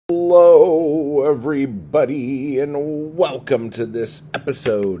Hello, everybody, and welcome to this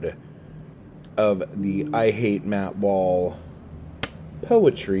episode of the I Hate Matt Wall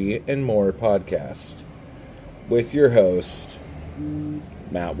Poetry and More podcast with your host,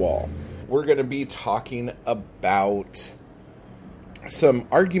 Matt Wall. We're going to be talking about some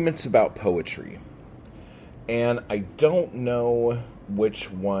arguments about poetry, and I don't know which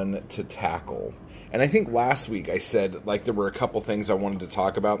one to tackle. And I think last week I said, there were a couple things I wanted to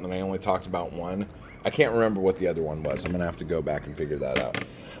talk about, and then I only talked about one. I can't remember what the other one was. I'm going to have to go back and figure that out.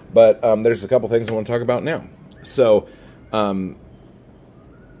 But there's a couple things I want to talk about now. So, the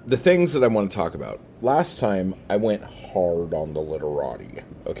things that I want to talk about. Last time, I went hard on the literati,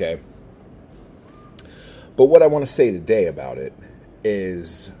 okay? But what I want to say today about it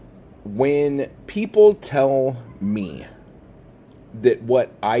is when people tell me that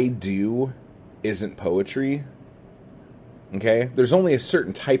what I do isn't poetry, okay? There's only a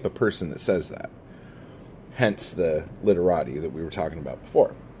certain type of person that says that. Hence the literati that we were talking about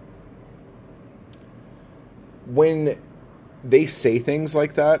before. When they say things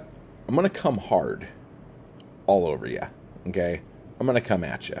like that, I'm going to come hard all over you, okay? I'm going to come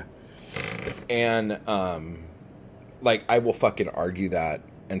at you. And, I will fucking argue that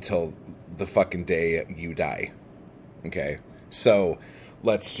until the fucking day you die, okay? So,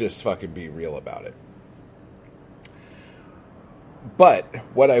 let's just fucking be real about it. But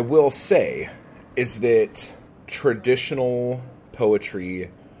what I will say is that traditional poetry,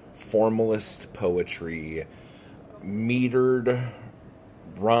 formalist poetry, metered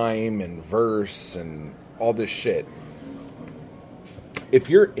rhyme and verse and all this shit, if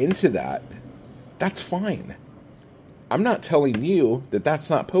you're into that, that's fine. I'm not telling you that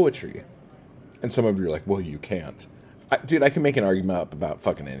that's not poetry. And some of you are like, well, you can't. Dude, I can make an argument up about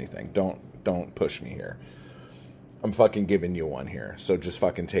fucking anything. Don't push me here. I'm fucking giving you one here. So just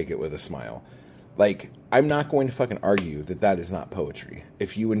fucking take it with a smile. I'm not going to fucking argue that that is not poetry.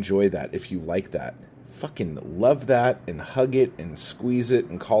 If you enjoy that, if you like that, fucking love that and hug it and squeeze it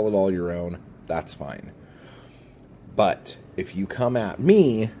and call it all your own, that's fine. But if you come at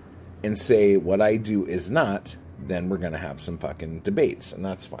me and say what I do is not, then we're going to have some fucking debates, and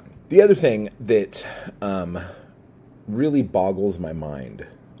that's fine. The other thing that, really boggles my mind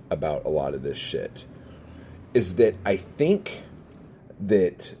about a lot of this shit is that I think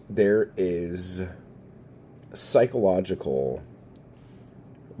that there is psychological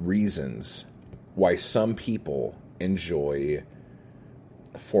reasons why some people enjoy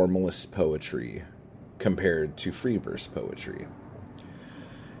formalist poetry compared to free verse poetry.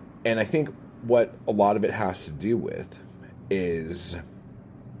 And I think what a lot of it has to do with is,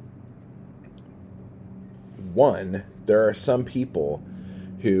 one, there are some people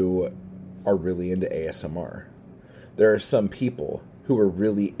who are really into ASMR. There are some people who are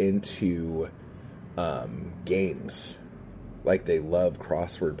really into games. They love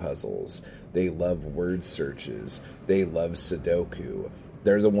crossword puzzles. They love word searches. They love Sudoku.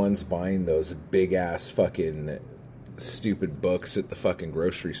 They're the ones buying those big-ass fucking stupid books at the fucking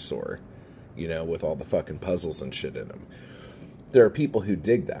grocery store, with all the fucking puzzles and shit in them. There are people who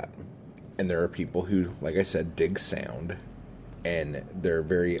dig that. And there are people who, like I said, dig sound, and they're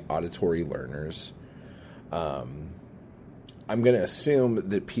very auditory learners. I'm going to assume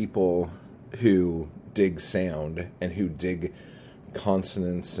that people who dig sound and who dig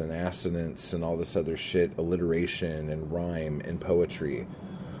consonants and assonants and all this other shit, alliteration and rhyme and poetry,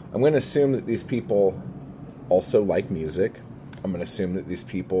 I'm going to assume that these people also like music. I'm going to assume that these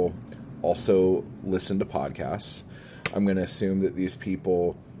people also listen to podcasts. I'm going to assume that these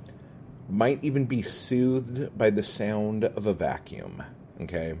people might even be soothed by the sound of a vacuum,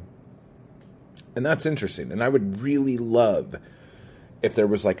 okay? And that's interesting. And I would really love if there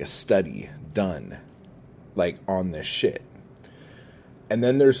was a study done, on this shit. And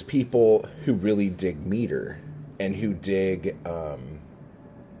then there's people who really dig meter and who dig,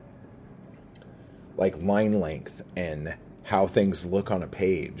 line length and how things look on a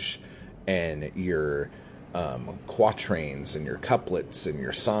page and your quatrains and your couplets and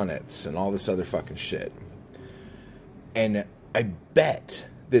your sonnets and all this other fucking shit. And I bet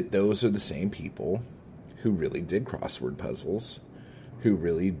that those are the same people who really dig crossword puzzles, who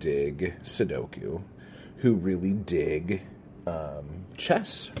really dig Sudoku, who really dig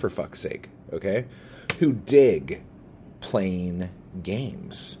chess, for fuck's sake, okay? Who dig playing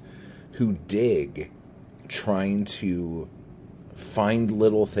games, who dig trying to find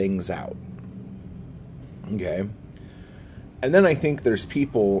little things out. Okay. And then I think there's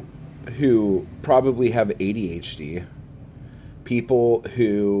people who probably have ADHD, people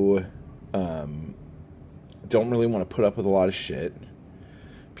who don't really want to put up with a lot of shit,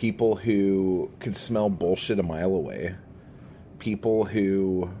 people who can smell bullshit a mile away, people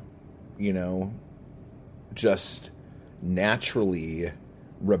who, you know, just naturally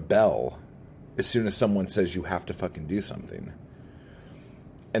rebel as soon as someone says you have to fucking do something.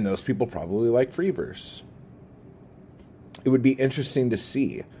 And those people probably like free verse. It would be interesting to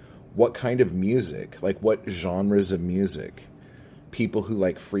see what kind of music, like what genres of music people who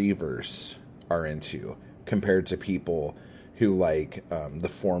like free verse are into compared to people who like the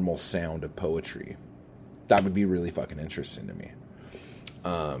formal sound of poetry. That would be really fucking interesting to me.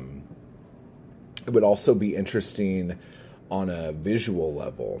 It would also be interesting on a visual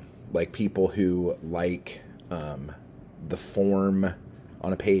level, like people who like the form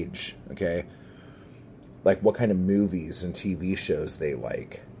on a page, okay? Like what kind of movies and TV shows they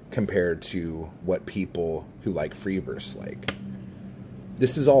like compared to what people who like free verse like.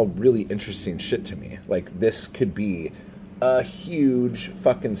 This is all really interesting shit to me. Like, this could be a huge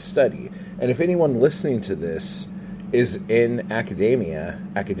fucking study. And if anyone listening to this is in academia,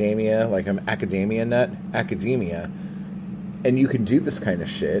 like I'm academia nut, academia, and you can do this kind of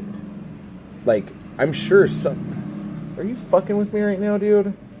shit, like, I'm sure some... Are you fucking with me right now,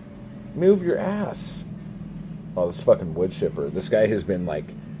 dude? Move your ass. Oh, this fucking wood chipper. This guy has been, like,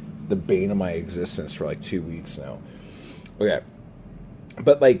 the bane of my existence for, like, 2 weeks now. Okay.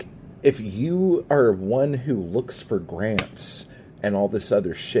 But, like, if you are one who looks for grants and all this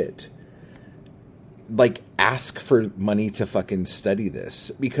other shit, like, ask for money to fucking study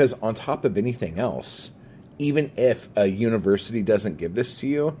this. Because on top of anything else, even if a university doesn't give this to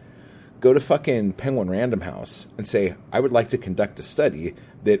you, go to fucking Penguin Random House and say, I would like to conduct a study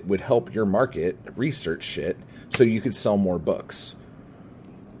that would help your market research shit so you could sell more books.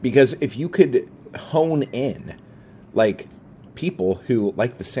 Because if you could hone in, like, people who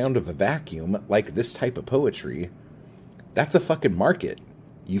like the sound of a vacuum, like this type of poetry, that's a fucking market.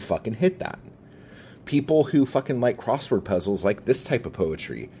 You fucking hit that. People who fucking like crossword puzzles, like this type of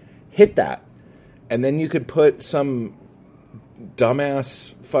poetry, hit that. And then you could put some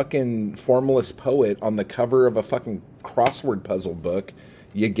dumbass fucking formalist poet on the cover of a fucking crossword puzzle book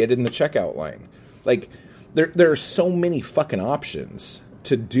you get in the checkout line. Like, there are so many fucking options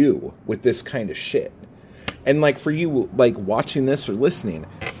to do with this kind of shit. And, like, for you, like, watching this or listening,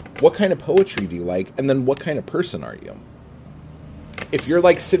 what kind of poetry do you like? And then what kind of person are you? If you're,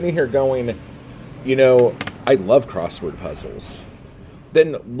 like, sitting here going, you know, I love crossword puzzles,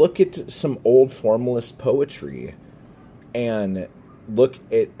 then look at some old formalist poetry and look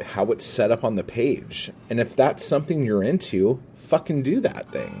at how it's set up on the page. And if that's something you're into, fucking do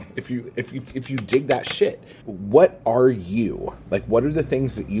that thing. If you dig that shit. What are you? Like, what are the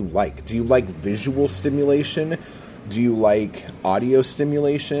things that you like? Do you like visual stimulation? Do you like audio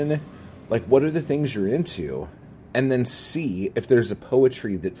stimulation? Like, what are the things you're into? And then see if there's a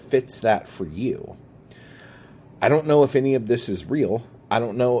poetry that fits that for you. I don't know if any of this is real. I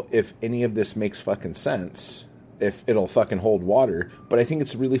don't know if any of this makes fucking sense, if it'll fucking hold water, but I think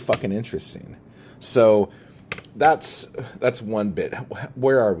it's really fucking interesting. So that's one bit.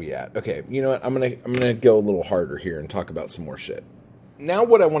 Where are we at? Okay, you know what? I'm gonna go a little harder here and talk about some more shit. Now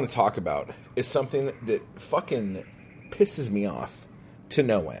what I want to talk about is something that fucking pisses me off to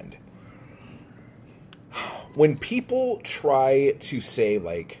no end. When people try to say,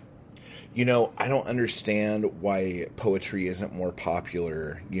 like, you know, I don't understand why poetry isn't more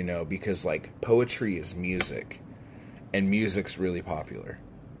popular, you know, because, like, poetry is music, and music's really popular.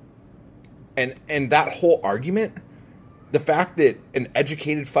 And that whole argument, the fact that an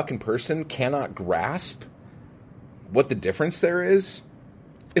educated fucking person cannot grasp what the difference there is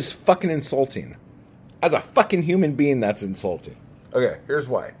fucking insulting. As a fucking human being, that's insulting. Okay, here's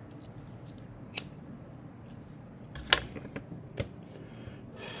why.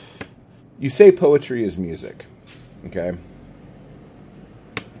 You say poetry is music, okay?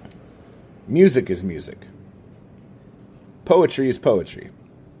 Music is music. Poetry is poetry.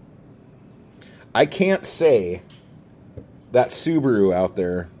 I can't say that Subaru out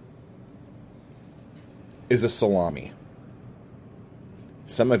there is a salami.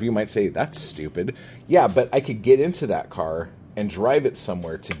 Some of you might say, that's stupid. Yeah, but I could get into that car and drive it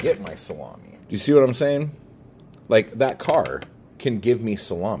somewhere to get my salami. Do you see what I'm saying? Like, that car can give me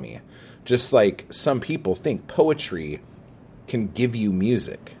salami. Just like some people think poetry can give you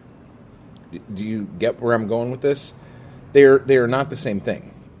music. Do you get where I'm going with this? They are not the same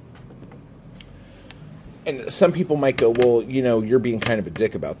thing. And some people might go, well, you know, you're being kind of a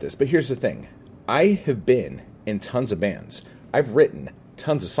dick about this. But here's the thing. I have been in tons of bands. I've written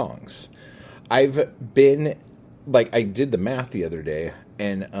tons of songs. I've been, like, I did the math the other day,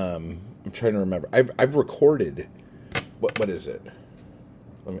 and I'm trying to remember. I've recorded, what is it?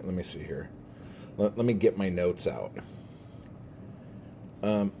 Let me see here. Let me get my notes out.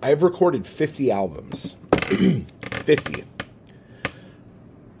 I've recorded 50 albums. 50.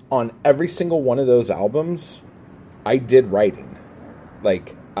 On every single one of those albums, I did writing.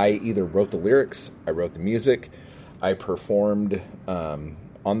 Like, I either wrote the lyrics, I wrote the music, I performed on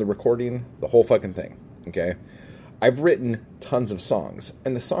the recording, the whole fucking thing, okay? I've written tons of songs,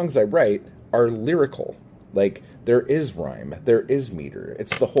 and the songs I write are lyrical. Like, there is rhyme, there is meter,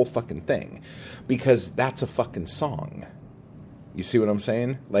 it's the whole fucking thing. Because that's a fucking song. You see what I'm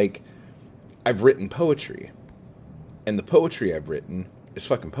saying? Like, I've written poetry, and the poetry I've written is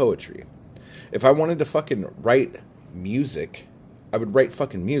fucking poetry. If I wanted to fucking write music, I would write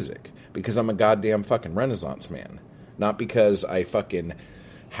fucking music, because I'm a goddamn fucking Renaissance man. Not because I fucking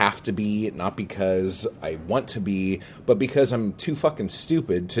have to be, not because I want to be, but because I'm too fucking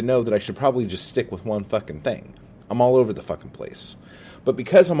stupid to know that I should probably just stick with one fucking thing. I'm all over the fucking place. But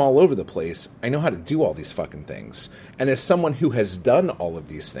because I'm all over the place, I know how to do all these fucking things. And as someone who has done all of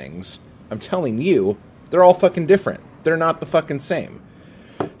these things, I'm telling you, they're all fucking different. They're not the fucking same.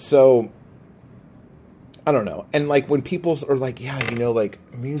 So, I don't know. And like when people are like, yeah, you know, like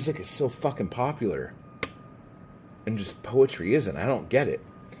music is so fucking popular and just poetry isn't. I don't get it.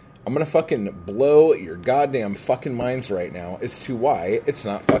 I'm going to fucking blow your goddamn fucking minds right now as to why it's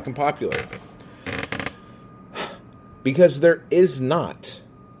not fucking popular. Because there is not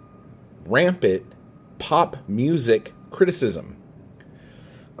rampant pop music criticism.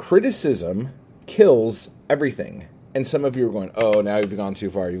 Criticism kills everything. And some of you are going, oh, now you've gone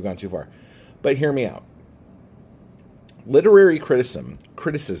too far, you've gone too far. But hear me out. Literary criticism,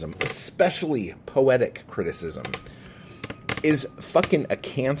 especially poetic criticism, is fucking a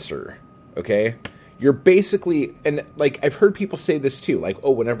cancer, okay? You're basically, and like, I've heard people say this too, like,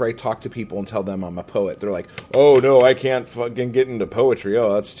 oh, whenever I talk to people and tell them I'm a poet, they're like, oh, no, I can't fucking get into poetry,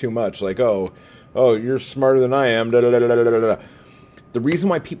 oh, that's too much, like, oh, you're smarter than I am, da da da da da da da. The reason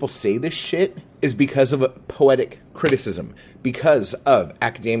why people say this shit is because of poetic criticism, because of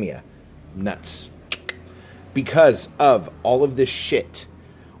academia, nuts, because of all of this shit,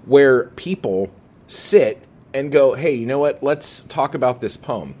 where people sit and go, hey, you know what? Let's talk about this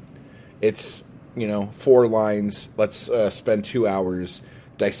poem. It's, 4 lines. Let's spend 2 hours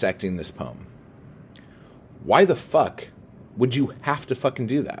dissecting this poem. Why the fuck would you have to fucking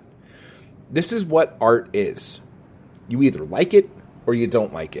do that? This is what art is. You either like it or you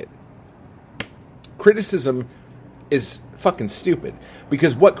don't like it. Criticism is fucking stupid,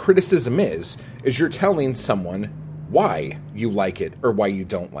 because what criticism is you're telling someone why you like it or why you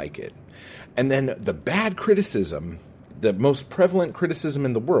don't like it. And then the bad criticism, the most prevalent criticism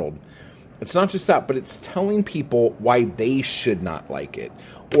in the world, it's not just that, but it's telling people why they should not like it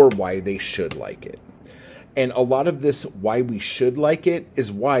or why they should like it. And a lot of this why we should like it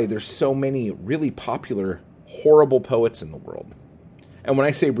is why there's so many really popular, horrible poets in the world. And when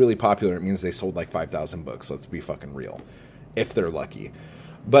I say really popular, it means they sold like 5,000 books. Let's be fucking real. If they're lucky.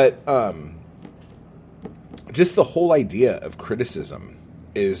 But just the whole idea of criticism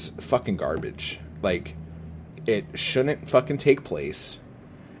is fucking garbage. Like, it shouldn't fucking take place.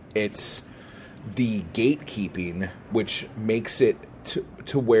 It's the gatekeeping which makes it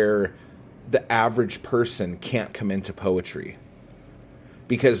to where the average person can't come into poetry.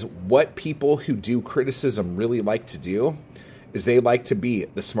 Because what people who do criticism really like to do is they like to be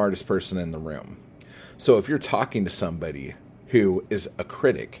the smartest person in the room. So if you're talking to somebody who is a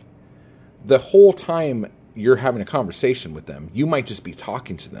critic, the whole time you're having a conversation with them, you might just be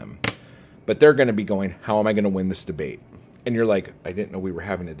talking to them, but they're going to be going, how am I going to win this debate? And you're like, I didn't know we were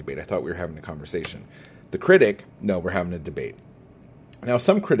having a debate. I thought we were having a conversation. The critic, no, we're having a debate. Now,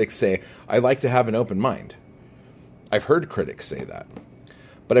 some critics say, I like to have an open mind. I've heard critics say that,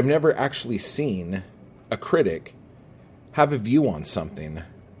 but I've never actually seen a critic have a view on something,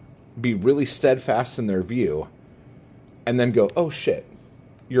 be really steadfast in their view, and then go, oh shit,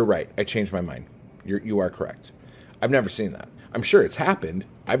 you're right, I changed my mind. You are correct. I've never seen that. I'm sure it's happened.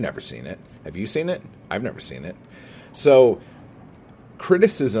 I've never seen it. Have you seen it? I've never seen it. So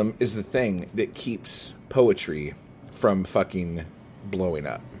criticism is the thing that keeps poetry from fucking blowing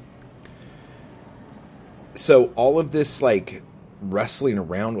up. So all of this like wrestling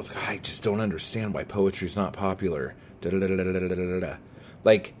around with, I just don't understand why poetry's not popular.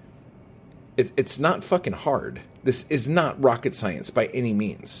 Like, it's not fucking hard. This is not rocket science by any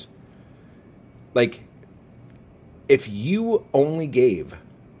means. Like, if you only gave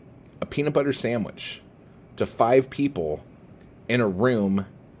a peanut butter sandwich to 5 people in a room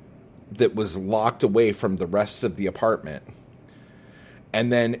that was locked away from the rest of the apartment,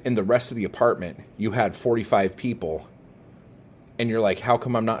 and then in the rest of the apartment you had 45 people, And you're like, how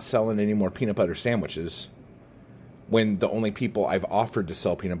come I'm not selling any more peanut butter sandwiches? When the only people I've offered to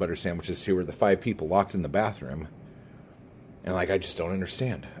sell peanut butter sandwiches to are the 5 people locked in the bathroom. And like, I just don't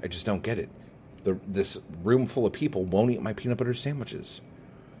understand. I just don't get it. This room full of people won't eat my peanut butter sandwiches.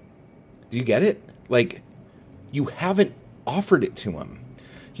 Do you get it? Like, you haven't offered it to them.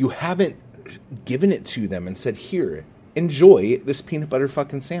 You haven't given it to them and said, here, enjoy this peanut butter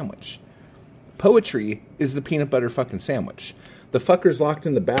fucking sandwich. Poetry is the peanut butter fucking sandwich. The fuckers locked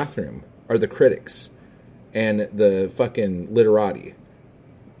in the bathroom are the critics and the fucking literati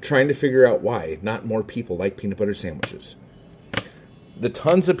trying to figure out why not more people like peanut butter sandwiches. The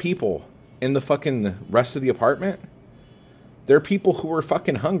tons of people in the fucking rest of the apartment, they're people who are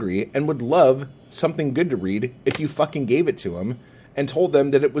fucking hungry and would love something good to read if you fucking gave it to them and told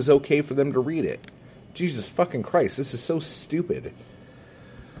them that it was okay for them to read it. Jesus fucking Christ, this is so stupid.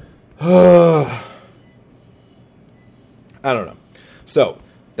 I don't know. So,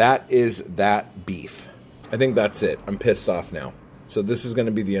 that is that beef. I think that's it. I'm pissed off now. So this is going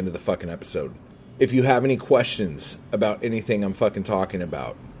to be the end of the fucking episode. If you have any questions about anything I'm fucking talking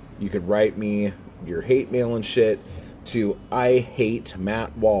about, you could write me your hate mail and shit to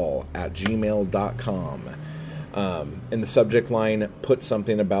ihatemattwall@gmail.com. In the subject line, put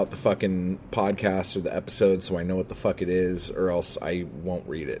something about the fucking podcast or the episode so I know what the fuck it is, or else I won't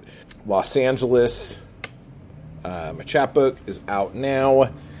read it. Los Angeles, my chapbook is out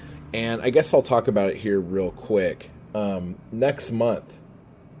now, and I guess I'll talk about it here real quick. Next month,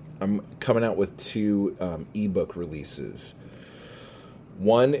 I'm coming out with 2 ebook releases.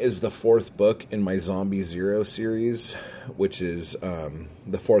 One is the 4th book in my Zombie Zero series, which is,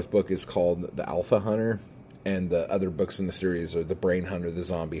 the 4th book is called The Alpha Hunter, and the other books in the series are The Brain Hunter, The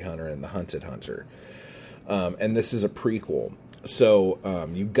Zombie Hunter, and The Hunted Hunter. And this is a prequel. So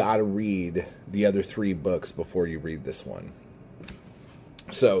you gotta read the other 3 books before you read this one.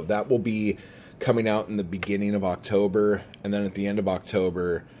 So that will be coming out in the beginning of October. And then at the end of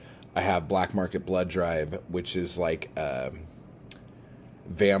October, I have Black Market Blood Drive, which is like a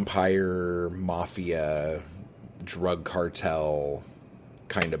vampire, mafia, drug cartel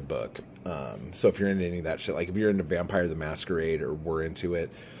kind of book. So if you're into any of that shit, like if you're into Vampire the Masquerade or were into it,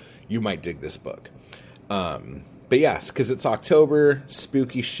 you might dig this book. But yes, because it's October,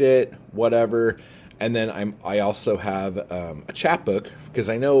 spooky shit, whatever. And then I also have a chapbook, because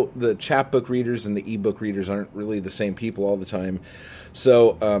I know the chapbook readers and the ebook readers aren't really the same people all the time.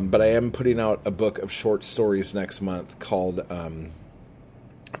 So, but I am putting out a book of short stories next month called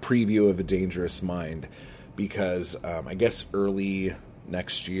Preview of a Dangerous Mind, because I guess early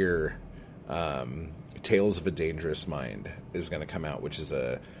next year, Tales of a Dangerous Mind is going to come out, which is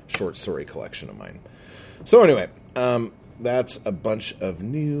a short story collection of mine. So anyway, that's a bunch of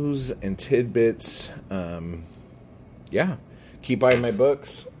news and tidbits. Yeah, keep buying my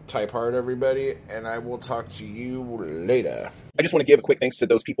books. Type hard, everybody, and I will talk to you later. I just want to give a quick thanks to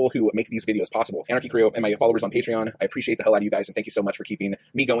those people who make these videos possible. Anarchy Crew and my followers on Patreon. I appreciate the hell out of you guys, and thank you so much for keeping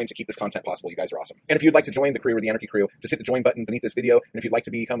me going to keep this content possible. You guys are awesome. And if you'd like to join the crew or the Anarchy Crew, just hit the join button beneath this video. And if you'd like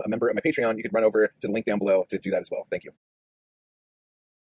to become a member of my Patreon, you can run over to the link down below to do that as well. Thank you.